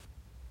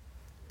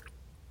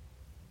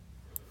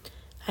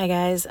Hi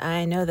guys,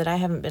 I know that I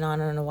haven't been on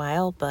in a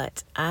while,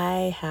 but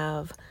I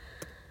have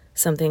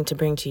something to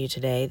bring to you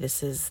today.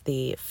 This is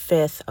the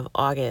 5th of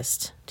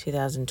August,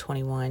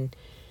 2021,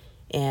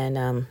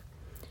 and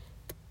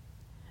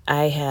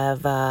I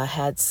have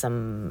had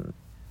some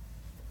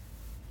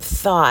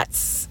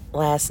thoughts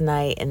last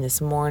night and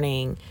this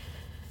morning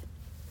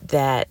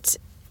that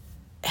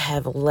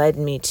have led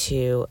me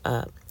to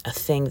a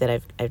thing that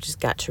I've just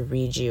got to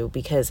read you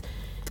because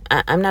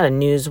I'm not a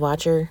news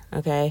watcher,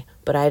 okay?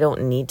 But I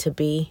don't need to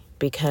be,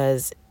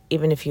 because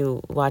even if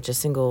you watch a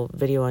single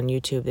video on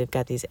YouTube, they've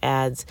got these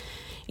ads.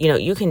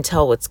 You can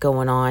tell what's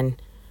going on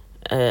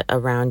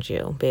around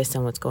you based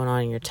on what's going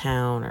on in your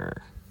town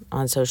or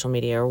on social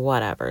media or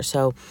whatever.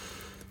 So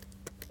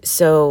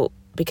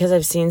because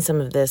I've seen some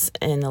of this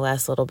in the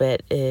last little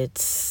bit,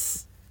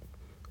 it's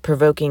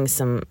provoking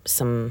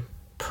some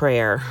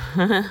prayer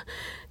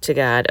to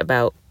God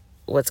about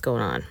what's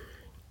going on.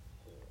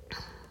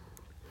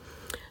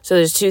 So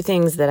there's two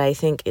things that I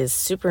think is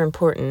super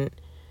important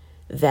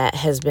that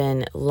has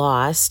been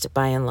lost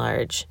by and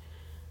large.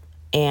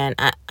 And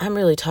I'm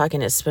really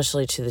talking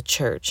especially to the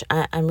church.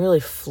 I'm really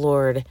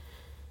floored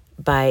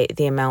by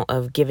the amount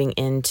of giving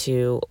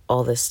into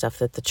all this stuff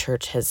that the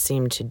church has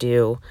seemed to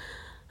do.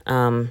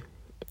 I'm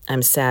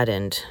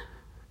saddened.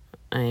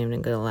 I ain't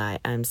even gonna lie.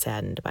 I'm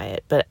saddened by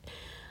it. But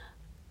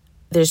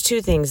there's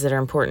two things that are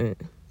important.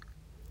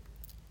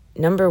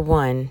 Number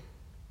one,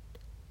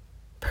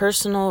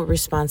 personal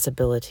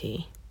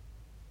responsibility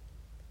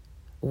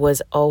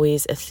was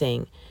always a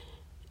thing.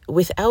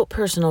 Without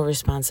personal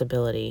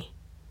responsibility,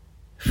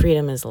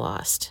 freedom is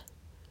lost.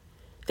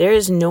 There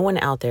is no one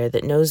out there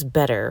that knows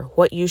better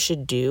what you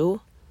should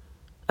do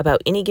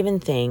about any given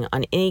thing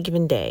on any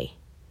given day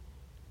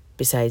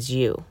besides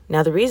you.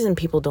 Now, the reason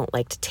people don't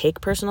like to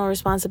take personal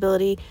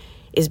responsibility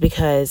is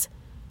because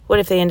what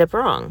if they end up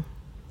wrong?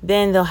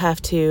 Then they'll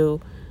have to,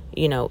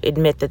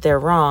 admit that they're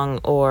wrong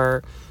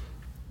or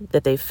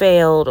that they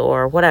failed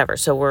or whatever.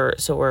 So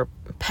we're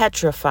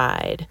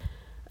petrified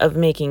of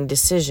making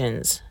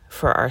decisions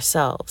for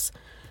ourselves.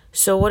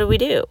 So what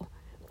do?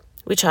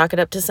 We chalk it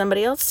up to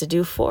somebody else to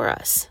do for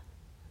us.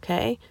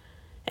 Okay?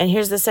 And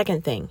here's the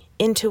second thing,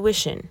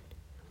 intuition.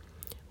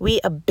 We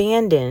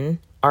abandon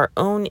our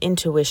own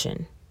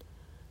intuition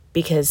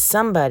because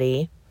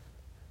somebody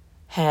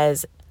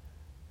has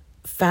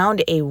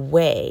found a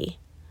way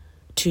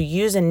to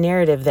use a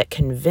narrative that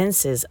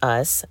convinces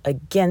us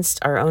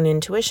against our own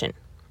intuition.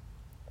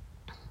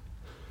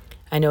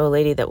 I know a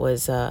lady that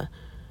was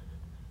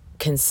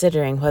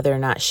considering whether or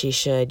not she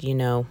should,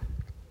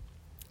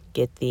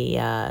 get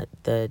the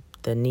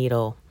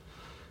needle,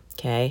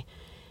 okay?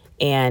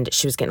 And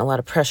she was getting a lot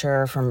of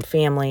pressure from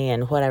family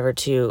and whatever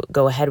to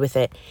go ahead with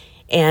it.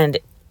 And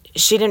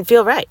she didn't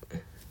feel right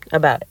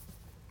about it.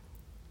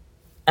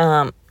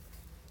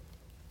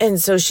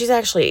 And so she's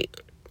actually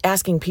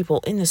asking people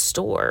in the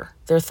store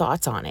their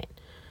thoughts on it.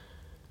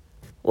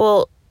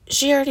 Well,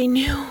 she already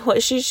knew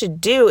what she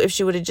should do if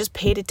she would have just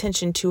paid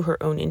attention to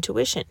her own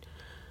intuition.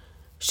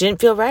 She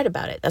didn't feel right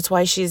about it. That's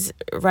why she's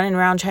running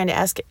around trying to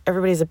ask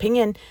everybody's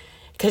opinion,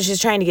 because she's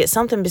trying to get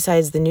something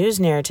besides the news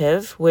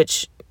narrative,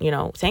 which,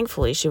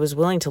 thankfully she was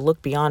willing to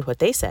look beyond what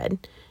they said,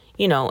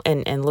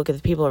 and look at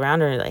the people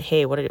around her and like,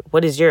 hey,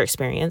 what is your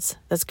experience?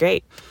 That's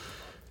great.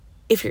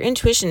 If your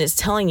intuition is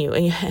telling you,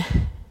 and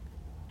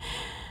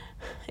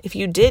if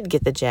you did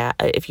get the jab,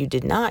 if you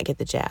did not get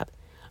the jab,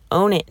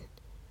 own it.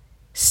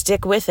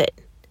 Stick with it.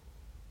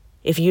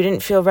 If you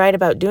didn't feel right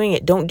about doing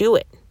it, don't do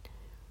it.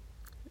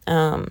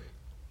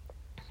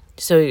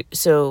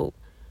 So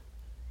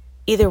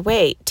either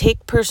way,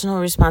 take personal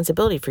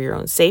responsibility for your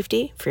own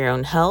safety, for your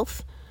own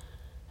health,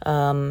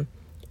 how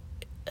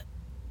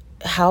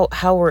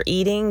we're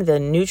eating, the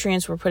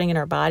nutrients we're putting in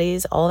our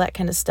bodies, all that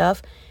kind of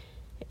stuff.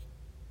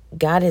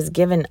 God has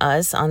given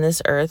us on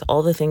this earth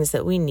all the things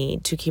that we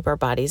need to keep our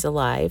bodies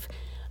alive,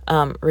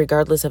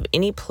 regardless of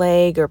any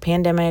plague or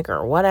pandemic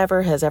or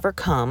whatever has ever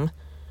come.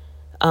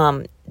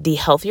 The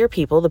healthier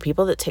people, the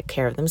people that take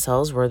care of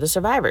themselves, were the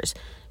survivors.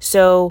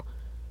 So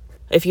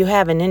if you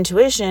have an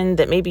intuition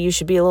that maybe you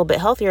should be a little bit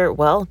healthier,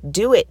 well,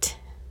 do it.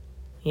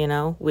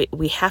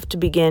 We have to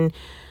begin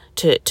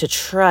to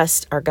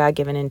trust our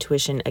God-given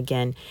intuition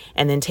again,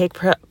 and then take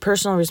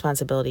personal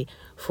responsibility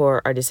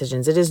for our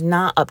decisions. It is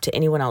not up to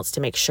anyone else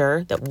to make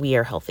sure that we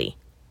are healthy.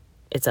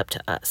 It's up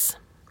to us.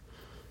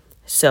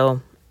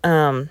 So,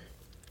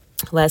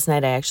 last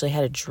night I actually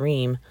had a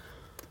dream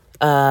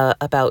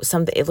about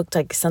something. It looked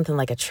like something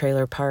like a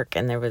trailer park,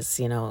 and there was,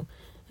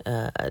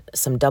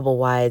 some double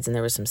wides and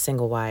there was some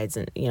single wides,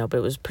 and but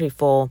it was pretty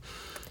full.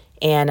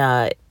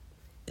 And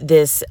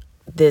this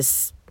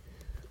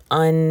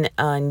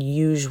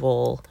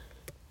unusual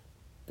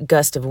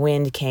gust of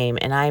wind came,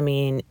 and I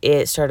mean,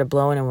 it started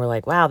blowing, and we're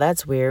like, wow,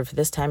 that's weird for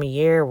this time of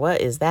year. What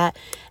is that?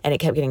 And it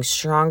kept getting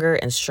stronger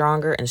and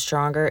stronger and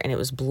stronger, and it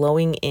was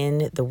blowing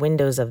in the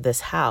windows of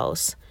this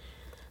house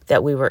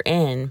that we were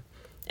in.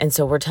 And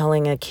so we're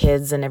telling the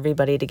kids and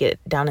everybody to get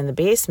down in the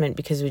basement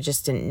because we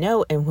just didn't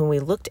know. And when we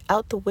looked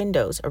out the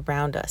windows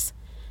around us,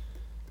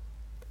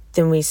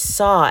 then we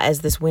saw,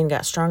 as this wind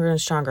got stronger and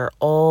stronger,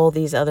 all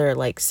these other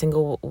like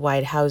single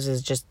wide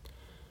houses just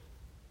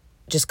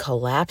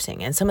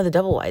collapsing. And some of the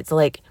double wides,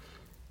 like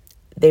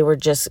they were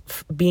just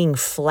being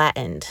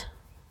flattened,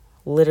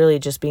 literally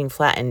just being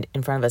flattened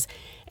in front of us.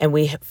 And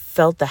we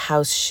felt the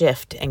house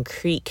shift and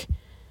creak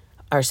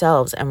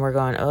ourselves. And we're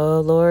going,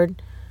 oh,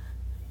 Lord,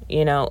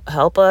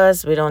 help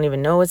us. We don't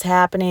even know what's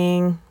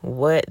happening,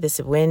 what this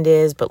wind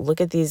is. But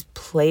look at these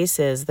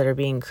places that are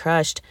being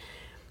crushed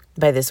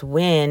by this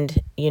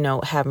wind,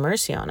 have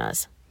mercy on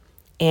us.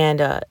 And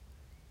that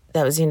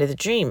was the end of the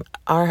dream.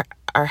 Our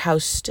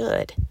house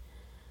stood.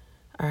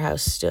 Our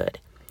house stood.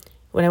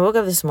 When I woke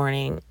up this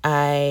morning,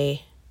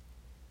 I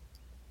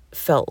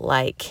felt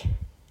like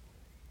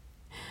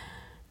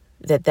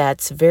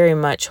that's very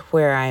much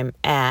where I'm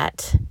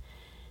at.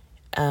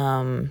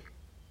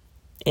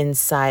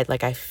 Inside,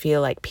 like I feel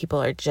like people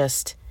are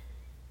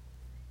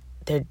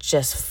they're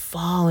just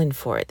falling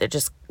for it. They're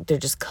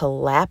just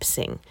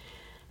collapsing.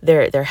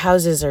 Their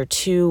houses are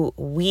too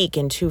weak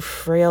and too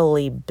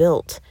frailly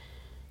built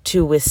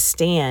to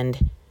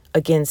withstand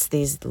against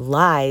these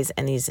lies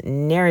and these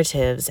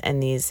narratives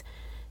and these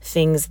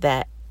things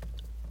that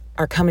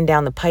are coming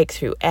down the pike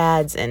through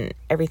ads and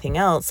everything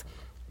else.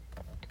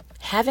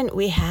 Haven't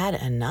we had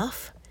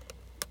enough?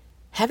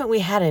 Haven't we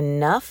had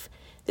enough?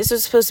 This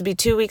was supposed to be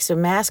 2 weeks of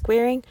mask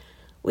wearing.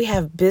 We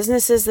have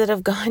businesses that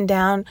have gone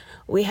down.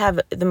 We have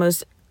the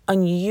most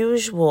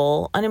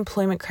unusual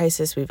unemployment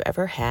crisis we've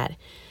ever had.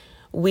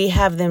 We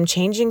have them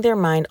changing their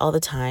mind all the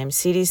time.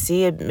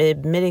 CDC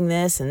admitting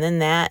this and then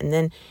that. And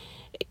then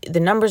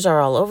the numbers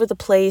are all over the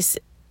place.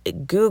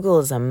 Google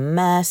is a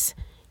mess.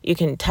 You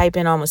can type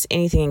in almost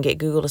anything and get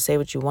Google to say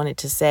what you want it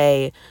to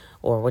say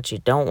or what you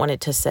don't want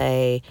it to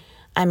say.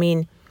 I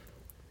mean,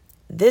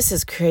 this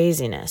is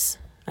craziness,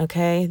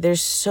 okay?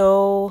 There's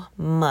so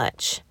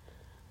much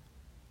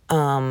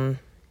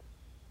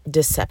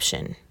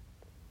deception.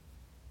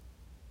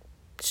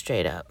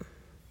 Straight up.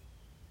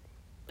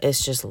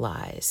 It's just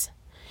lies.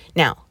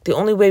 Now, the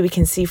only way we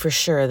can see for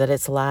sure that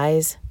it's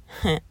lies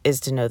is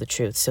to know the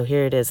truth. So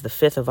here it is, the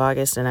 5th of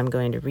August, and I'm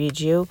going to read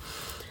you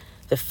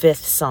the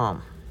 5th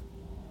Psalm.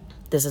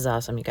 This is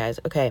awesome, you guys.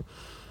 Okay.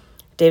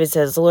 David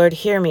says, Lord,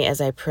 hear me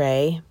as I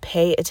pray.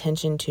 Pay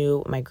attention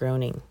to my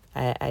groaning.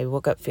 I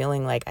woke up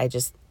feeling like I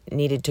just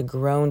needed to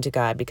groan to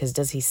God because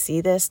does he see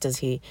this?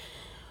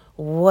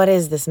 What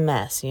is this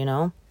mess,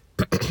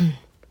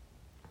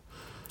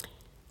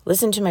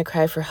 Listen to my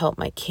cry for help,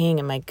 my King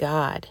and my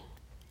God,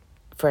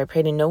 for I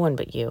pray to no one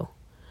but you.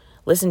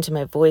 Listen to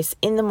my voice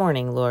in the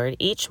morning, Lord.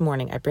 Each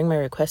morning I bring my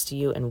request to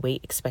you and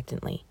wait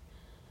expectantly.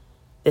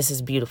 This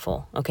is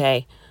beautiful,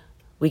 okay?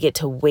 We get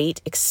to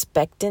wait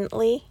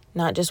expectantly,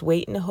 not just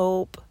wait in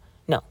hope.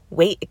 No,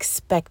 wait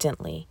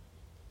expectantly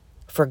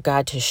for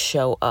God to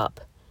show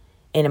up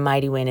in a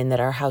mighty way and that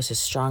our house is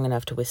strong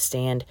enough to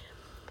withstand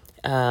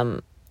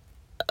all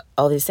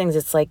these things.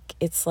 It's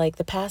like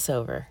the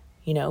Passover,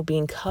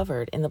 being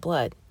covered in the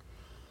blood.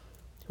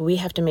 We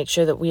have to make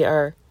sure that we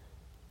are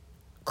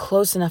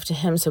close enough to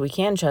him so we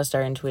can trust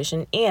our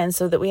intuition and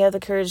so that we have the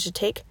courage to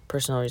take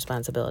personal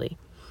responsibility.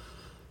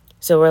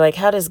 So we're like,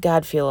 how does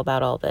God feel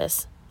about all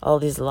this? All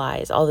these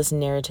lies, all this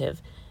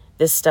narrative,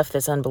 this stuff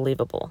that's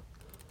unbelievable.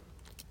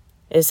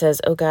 It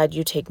says, oh God,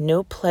 you take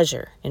no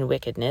pleasure in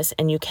wickedness,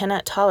 and you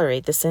cannot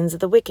tolerate the sins of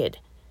the wicked.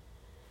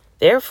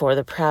 Therefore,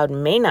 the proud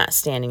may not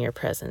stand in your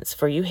presence,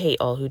 for you hate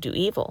all who do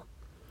evil.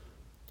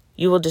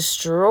 You will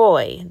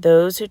destroy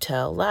those who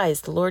tell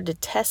lies. The Lord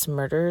detests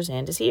murderers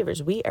and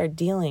deceivers. We are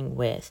dealing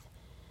with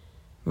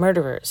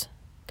murderers,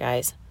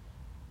 guys.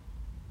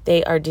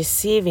 They are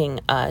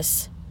deceiving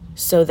us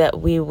so that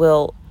we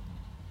will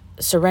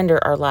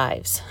surrender our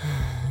lives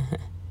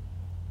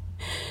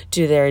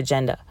to their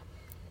agenda.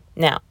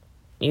 Now,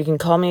 you can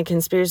call me a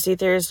conspiracy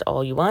theorist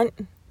all you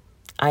want.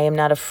 I am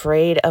not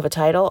afraid of a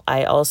title.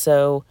 I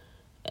also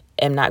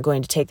am not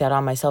going to take that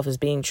on myself as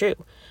being true,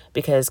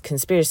 because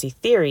conspiracy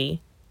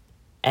theory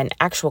and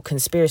actual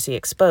conspiracy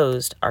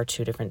exposed are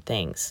two different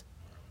things.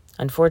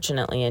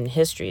 Unfortunately, in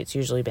history, it's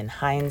usually been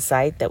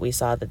hindsight that we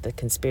saw that the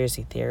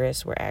conspiracy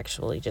theorists were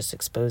actually just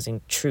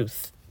exposing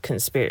truth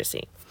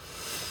conspiracy.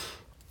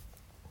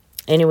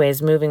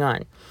 Anyways, moving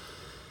on.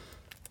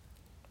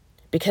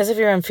 Because of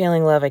your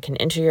unfailing love, I can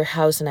enter your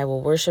house and I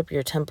will worship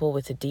your temple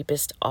with the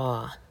deepest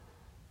awe.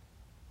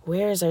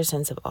 Where is our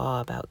sense of awe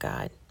about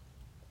God?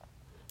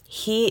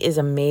 He is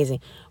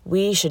amazing.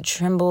 We should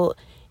tremble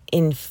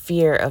in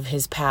fear of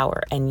his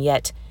power, and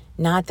yet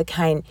not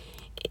because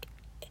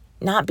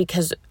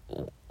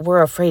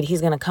we're afraid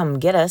he's going to come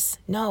get us.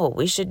 No,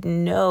 we should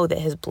know that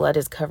his blood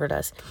has covered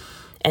us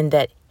and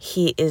that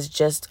he is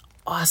just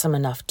awesome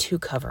enough to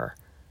cover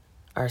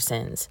our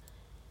sins.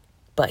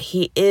 But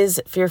he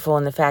is fearful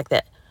in the fact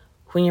that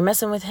when you're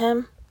messing with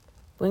him,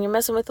 when you're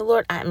messing with the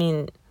Lord, I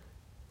mean,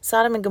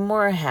 Sodom and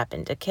Gomorrah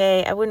happened,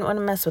 okay? I wouldn't want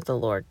to mess with the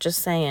Lord,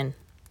 just saying.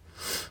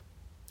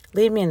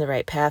 Lead me in the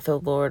right path,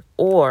 O Lord,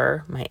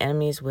 or my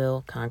enemies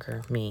will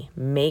conquer me.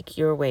 Make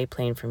your way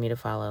plain for me to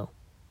follow.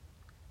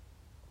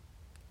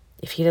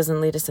 If he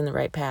doesn't lead us in the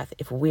right path,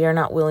 if we are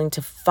not willing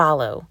to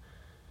follow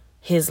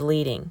his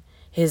leading,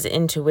 his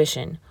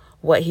intuition,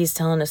 what he's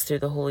telling us through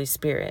the Holy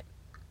Spirit,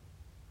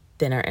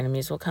 then our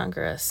enemies will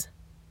conquer us.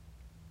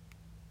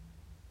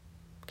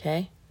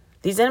 Okay?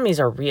 These enemies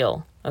are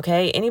real.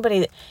 Okay?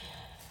 Anybody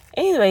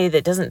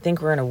that doesn't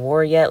think we're in a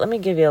war yet, let me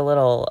give you a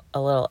little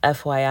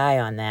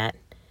FYI on that.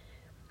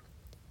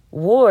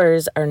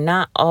 Wars are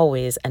not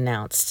always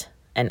announced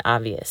and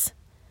obvious.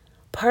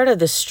 Part of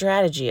the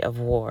strategy of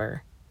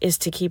war is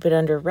to keep it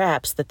under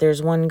wraps that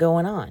there's one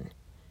going on.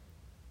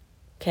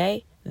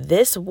 Okay?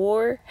 This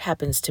war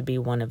happens to be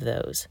one of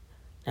those.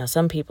 Now,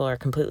 some people are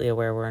completely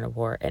aware we're in a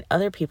war, and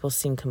other people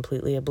seem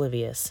completely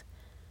oblivious.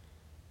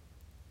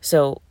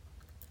 So,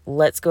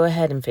 let's go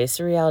ahead and face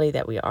the reality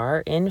that we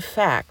are, in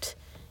fact,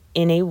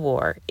 in a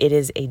war. It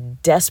is a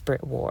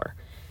desperate war,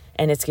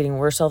 and it's getting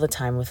worse all the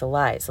time with the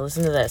lies. So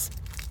listen to this.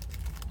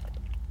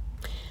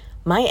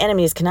 My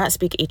enemies cannot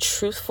speak a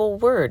truthful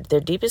word. Their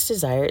deepest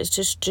desire is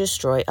to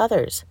destroy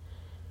others.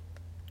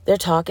 Their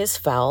talk is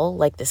foul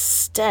like the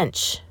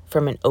stench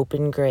from an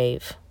open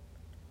grave.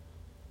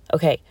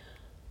 Okay,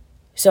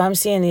 so I'm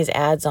seeing these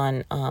ads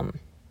on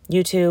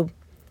YouTube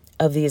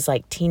of these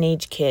like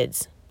teenage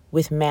kids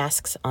with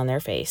masks on their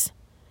face,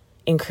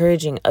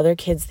 encouraging other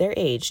kids their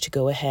age to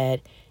go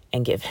ahead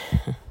and get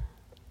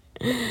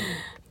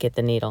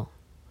the needle.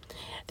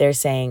 They're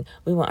saying,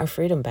 we want our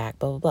freedom back,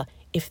 blah, blah, blah.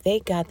 If they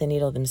got the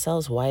needle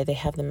themselves, why do they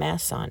have the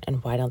masks on?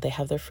 And why don't they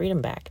have their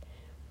freedom back?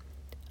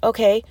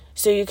 Okay,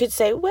 so you could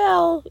say,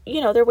 well,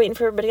 they're waiting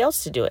for everybody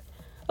else to do it.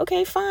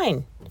 Okay,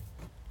 fine.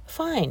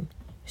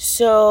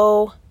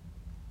 So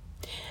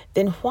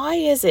then why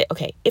is it,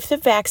 okay, if the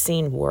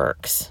vaccine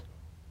works,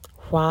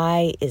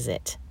 why is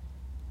it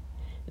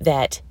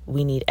that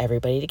we need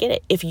everybody to get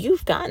it? If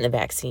you've gotten the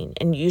vaccine,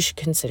 and you should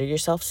consider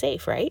yourself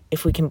safe, right?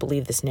 If we can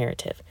believe this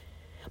narrative.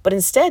 But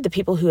instead, the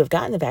people who have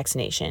gotten the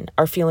vaccination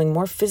are feeling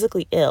more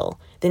physically ill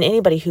than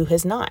anybody who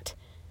has not.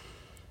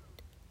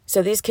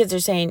 So these kids are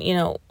saying,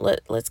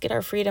 let's get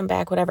our freedom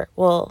back, whatever.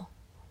 Well,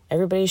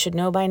 everybody should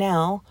know by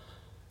now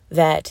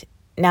that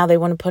now they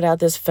want to put out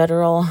this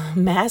federal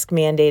mask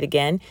mandate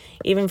again,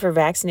 even for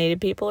vaccinated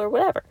people or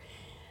whatever.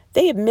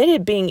 They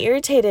admitted being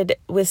irritated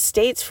with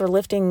states for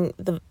lifting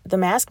the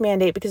mask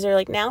mandate because they're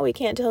like, now we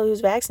can't tell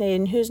who's vaccinated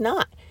and who's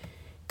not.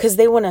 Because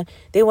they want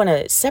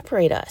to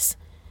separate us.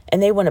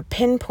 And they want to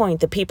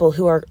pinpoint the people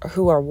who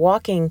are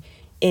walking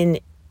in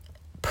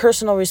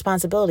personal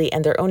responsibility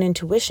and their own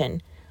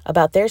intuition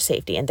about their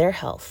safety and their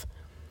health.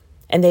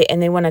 And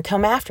they want to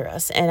come after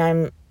us.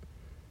 And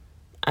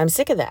I'm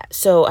sick of that.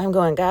 So I'm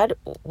going, God,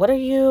 what are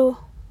you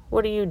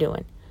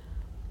doing?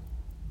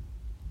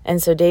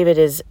 And so David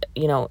is,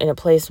 in a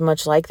place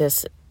much like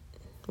this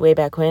way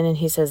back when, and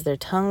he says their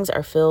tongues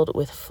are filled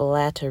with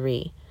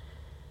flattery.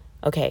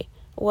 Okay,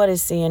 what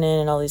is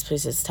CNN and all these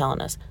places telling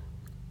us?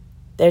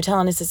 They're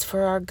telling us it's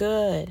for our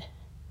good,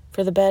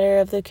 for the better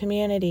of the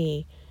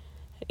community.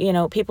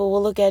 People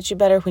will look at you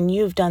better when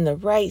you've done the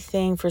right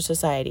thing for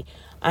society.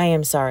 I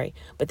am sorry,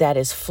 but that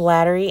is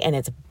flattery and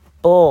it's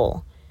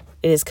bull.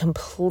 It is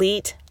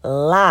complete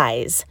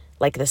lies,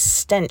 like the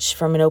stench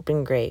from an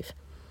open grave.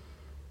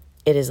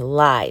 It is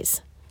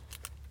lies.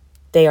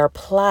 They are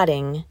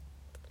plotting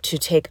to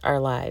take our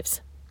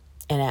lives,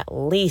 and at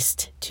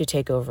least to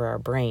take over our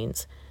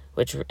brains,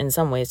 which in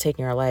some ways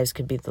taking our lives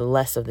could be the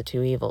less of the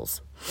two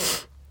evils.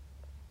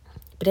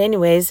 But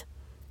anyways,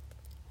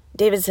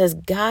 David says,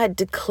 God,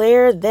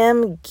 declare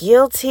them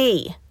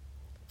guilty.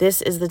 This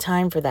is the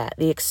time for that,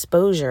 the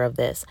exposure of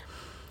this.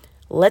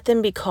 Let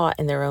them be caught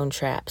in their own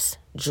traps.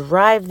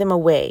 Drive them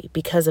away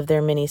because of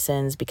their many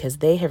sins, because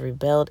they have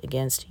rebelled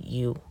against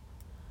you.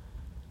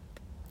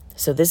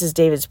 So this is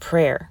David's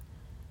prayer.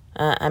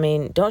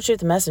 Don't shoot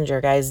the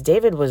messenger, guys.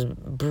 David was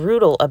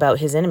brutal about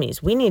his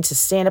enemies. We need to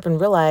stand up and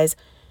realize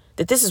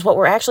that this is what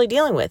we're actually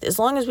dealing with. As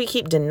long as we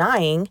keep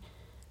denying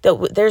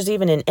that there's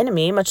even an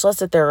enemy, much less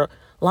that they're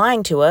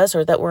lying to us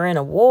or that we're in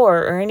a war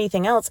or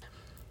anything else.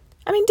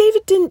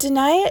 David didn't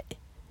deny it.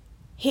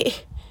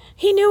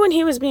 He knew when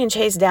he was being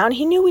chased down.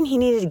 He knew when he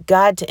needed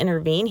God to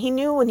intervene. He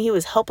knew when he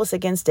was helpless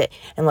against it,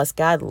 unless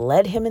God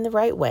led him in the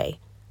right way,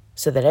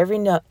 so that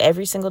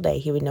every single day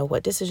he would know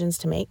what decisions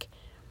to make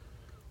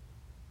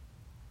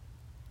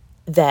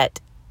that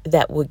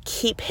would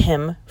keep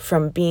him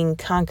from being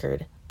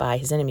conquered by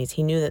his enemies.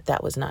 He knew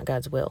that was not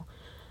God's will.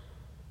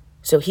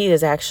 So he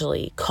is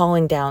actually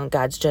calling down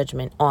God's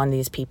judgment on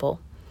these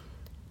people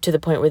to the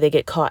point where they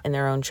get caught in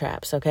their own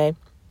traps, okay?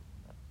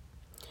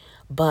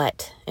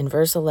 But in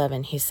verse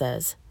 11, he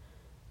says,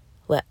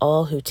 let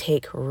all who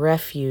take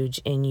refuge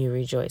in you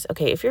rejoice.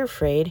 Okay, if you're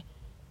afraid,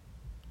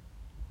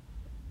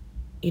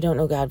 you don't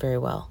know God very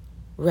well.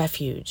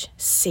 Refuge,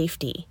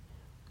 safety,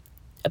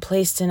 a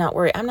place to not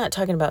worry. I'm not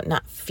talking about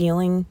not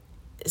feeling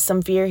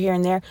some fear here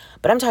and there,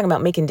 but I'm talking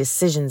about making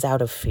decisions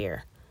out of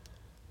fear.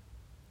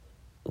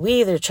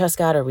 We either trust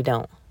God or we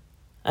don't.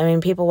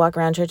 People walk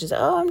around churches,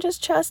 I'm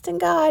just trusting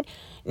God.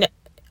 No,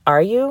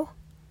 are you?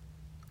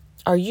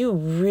 Are you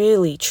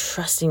really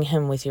trusting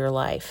him with your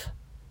life?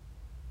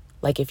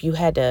 Like if you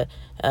had to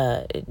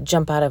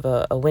jump out of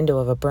a window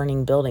of a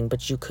burning building,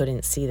 but you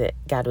couldn't see that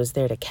God was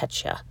there to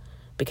catch you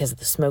because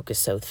the smoke is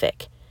so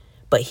thick.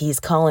 But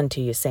he's calling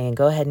to you saying,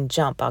 go ahead and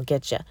jump, I'll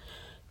get you.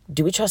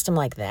 Do we trust him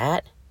like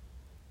that?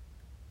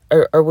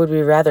 Or would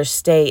we rather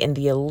stay in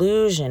the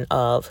illusion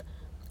of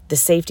the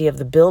safety of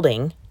the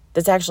building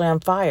that's actually on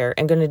fire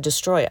and going to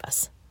destroy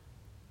us?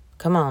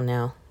 Come on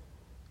now.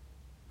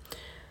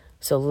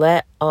 So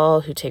let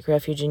all who take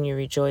refuge in you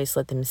rejoice.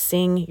 Let them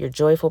sing your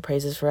joyful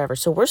praises forever.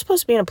 So we're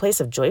supposed to be in a place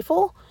of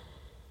joyful?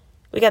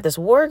 We got this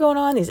war going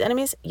on, these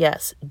enemies?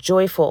 Yes,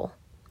 joyful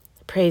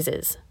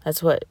praises.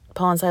 That's what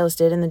Paul and Silas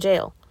did in the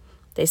jail.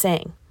 They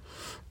sang.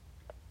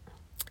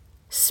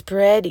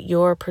 Spread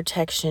your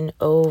protection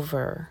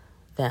over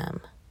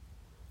them,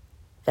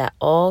 that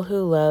all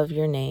who love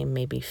your name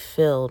may be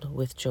filled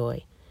with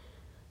joy.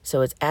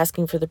 So it's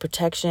asking for the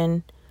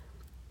protection.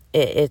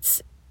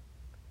 It's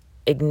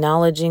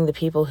acknowledging the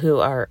people who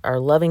are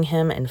loving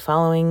him and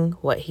following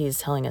what he's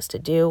telling us to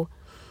do.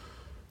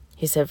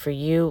 He said, for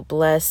you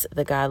bless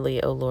the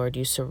godly, O Lord.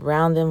 You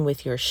surround them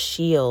with your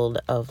shield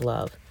of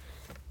love.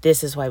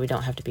 This is why we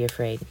don't have to be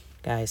afraid,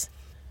 guys.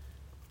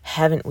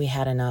 Haven't we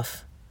had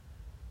enough?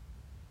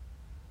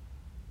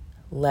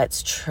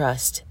 Let's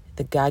trust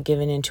the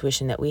God-given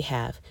intuition that we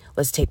have.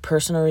 Let's take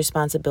personal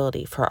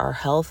responsibility for our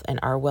health and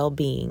our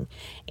well-being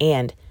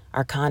and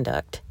our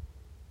conduct.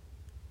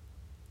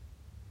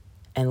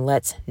 And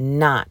let's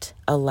not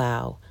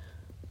allow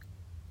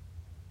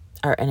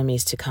our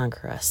enemies to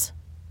conquer us.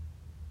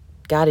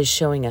 God is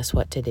showing us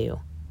what to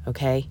do,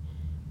 okay?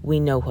 We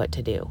know what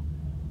to do.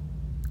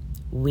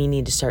 We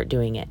need to start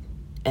doing it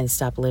and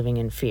stop living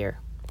in fear.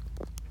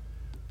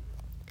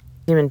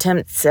 Even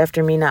attempts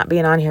after me not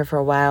being on here for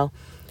a while.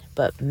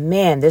 But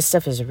man, this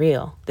stuff is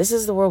real. This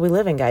is the world we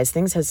live in, guys.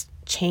 Things has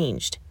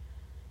changed.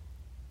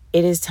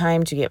 It is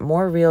time to get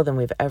more real than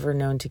we've ever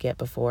known to get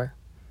before.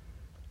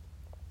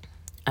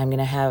 I'm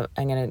going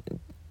to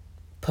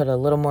put a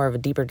little more of a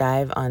deeper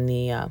dive on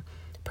the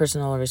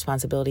personal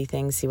responsibility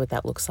thing, see what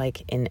that looks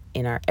like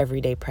in our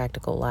everyday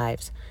practical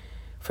lives.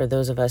 For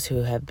those of us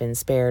who have been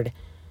spared,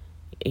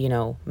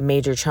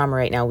 major trauma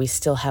right now, we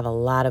still have a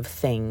lot of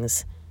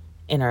things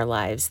in our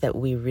lives that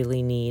we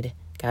really need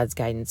God's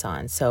guidance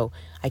on. So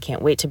I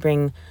can't wait to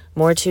bring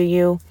more to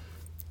you,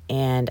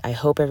 and I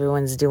hope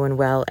everyone's doing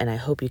well, and I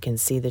hope you can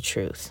see the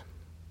truth.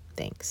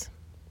 Thanks.